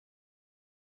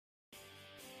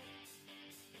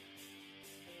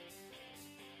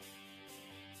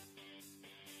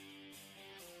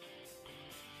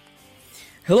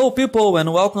Hello, people,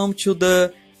 and welcome to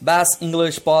the Best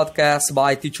English Podcast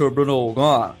by Teacher Bruno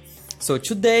Gon. So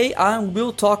today I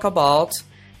will talk about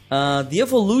the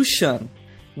evolution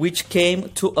which came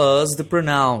to us the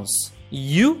pronouns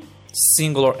you,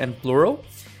 singular and plural,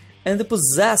 and the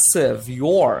possessive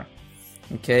your.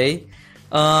 Okay,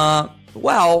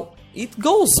 well, it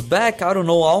goes back, I don't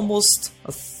know, almost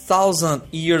 1,000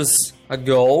 years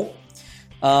ago,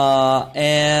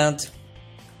 and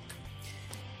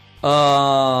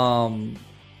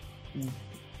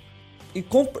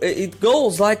it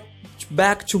goes like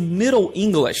back to Middle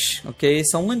English. Okay,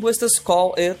 some linguists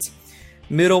call it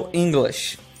Middle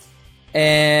English,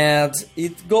 and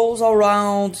it goes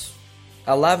around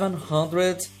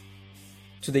 1100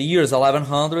 to the years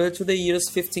 1100 to the years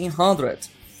 1500.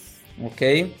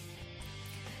 Okay,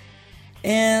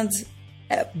 and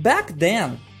back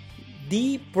then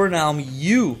the pronoun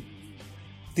you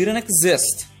didn't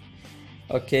exist.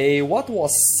 Okay, what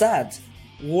was said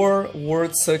were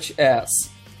words such as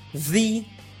thee,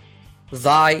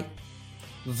 thy,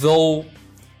 thou,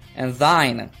 and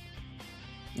thine.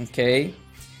 Okay,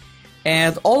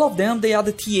 and all of them, they are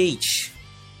the th.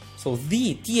 So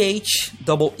thee,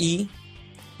 T-H-E-E,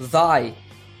 thy,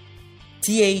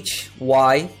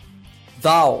 T-H-Y,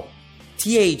 thou,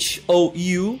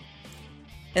 T-H-O-U,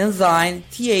 and thine,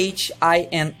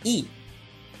 T-H-I-N-E.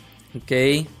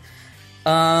 Okay,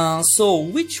 so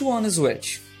which one is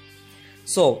which?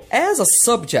 So as a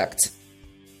subject,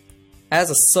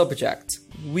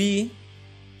 we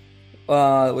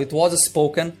it was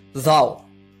spoken thou.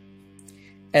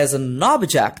 As an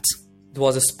object, it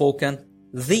was spoken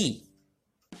thee.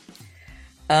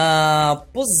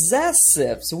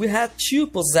 Possessives, we had two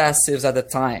possessives at the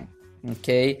time,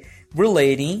 okay,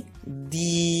 relating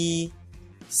the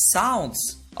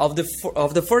sounds of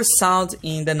the first sound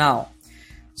in the noun.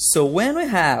 So when we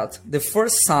had the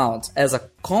first sound as a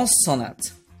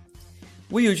consonant,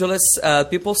 we usually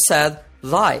people said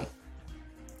thy.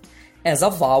 As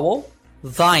a vowel,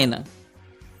 thine.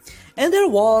 And there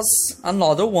was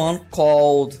another one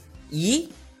called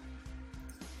ye,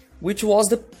 which was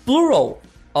the plural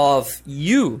of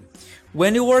you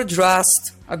when you were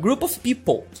addressed a group of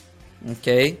people.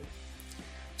 Okay,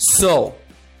 so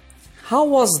how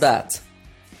was that?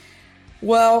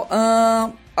 Well,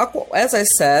 as I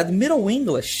said, Middle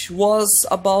English was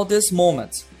about this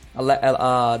moment,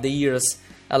 the years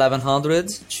 1100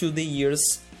 to the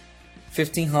years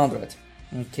 1500.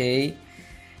 Okay,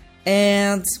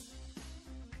 and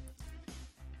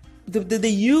the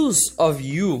use of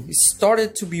you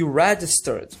started to be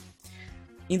registered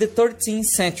in the 13th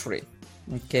century.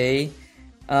 Okay,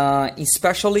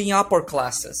 especially in upper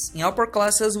classes. In upper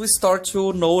classes, we start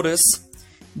to notice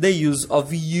the use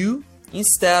of you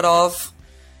instead of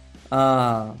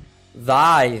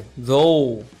thy,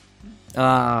 thou,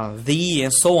 thee,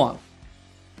 and so on.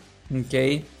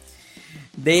 Okay,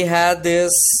 they had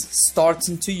this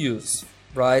starting to use,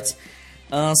 right?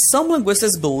 Some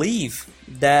linguists believe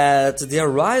that the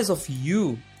rise of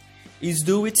you is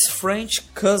due to its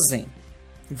French cousin,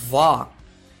 va.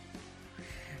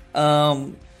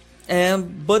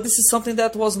 But this is something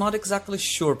that was not exactly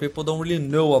sure. People don't really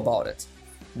know about it.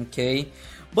 Okay,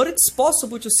 but it's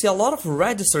possible to see a lot of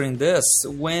register in this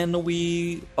when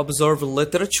we observe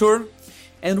literature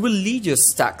and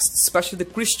religious texts, especially the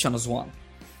Christians one.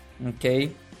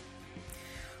 Okay,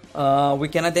 we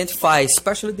can identify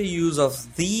especially the use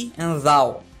of thee and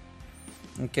thou.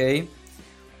 Okay,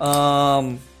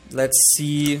 let's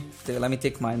see. Let me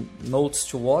take my notes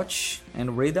to watch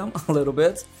and read them a little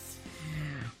bit.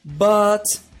 But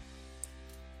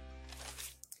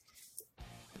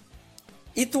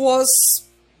it was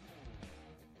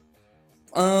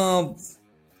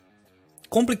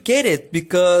complicated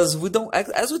because we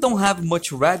don't have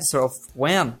much register of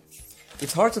when.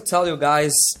 It's hard to tell you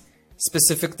guys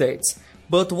specific dates.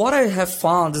 But what I have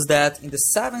found is that in the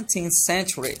 17th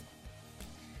century,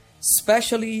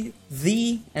 especially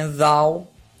thee and thou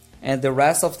and the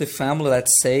rest of the family,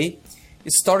 let's say,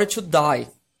 it started to die.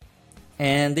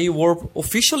 And they were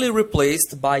officially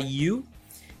replaced by you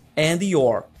and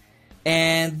your.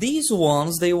 And these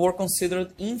ones, they were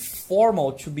considered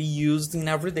informal to be used in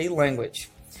everyday language.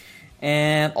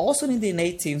 And also in the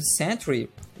 18th century,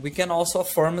 we can also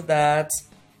affirm that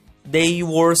they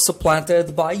were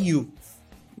supplanted by you,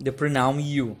 the pronoun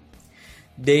you.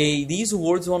 These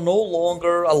words were no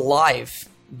longer alive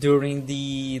during in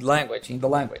the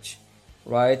language,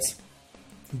 right?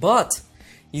 But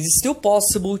it is still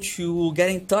possible to get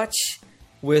in touch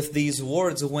with these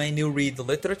words when you read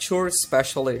literature,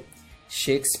 especially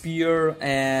Shakespeare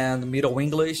and Middle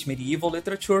English, medieval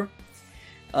literature,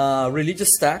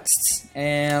 religious texts,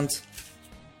 and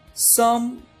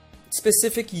some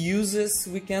specific uses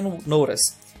we can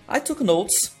notice. I took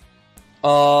notes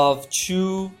of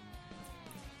two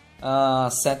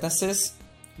sentences.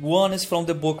 One is from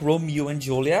the book Romeo and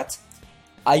Juliet.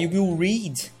 I will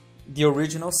read the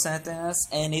original sentence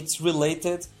and it's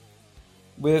related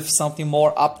with something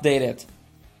more updated.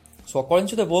 So according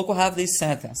to the book, we have this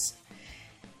sentence.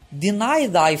 Deny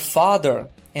thy father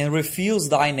and refuse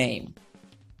thy name.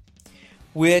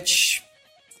 Which,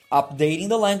 updating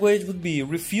the language, would be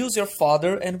refuse your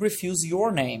father and refuse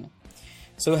your name.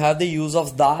 So we have the use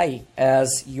of thy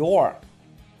as your.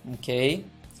 Okay?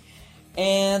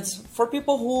 And for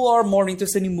people who are more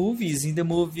interested in movies, in the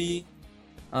movie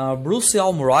Bruce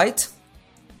Almighty,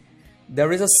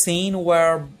 there is a scene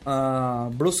where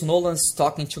Bruce Nolan's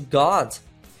talking to God,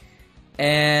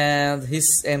 and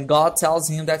God tells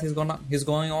him that he's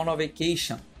going on a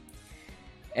vacation,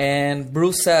 and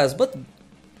Bruce says, "But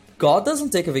God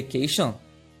doesn't take a vacation,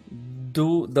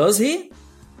 does he?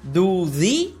 Do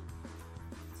thee?"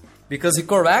 Because he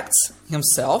corrects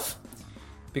himself,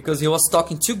 because he was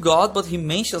talking to God, but he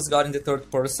mentions God in the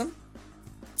third person,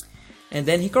 and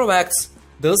then he corrects,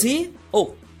 "Does he?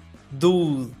 Oh,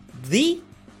 do thee?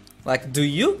 Like, do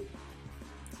you?"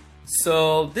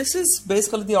 So this is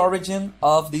basically the origin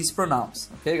of these pronouns.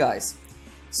 Okay, guys?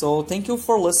 So thank you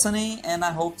for listening, and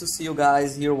I hope to see you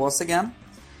guys here once again.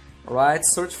 Alright,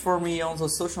 search for me on the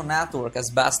social network as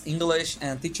Best English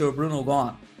and Teacher Bruno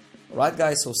Gon. Alright,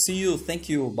 guys, so see you. Thank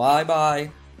you.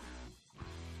 Bye-bye.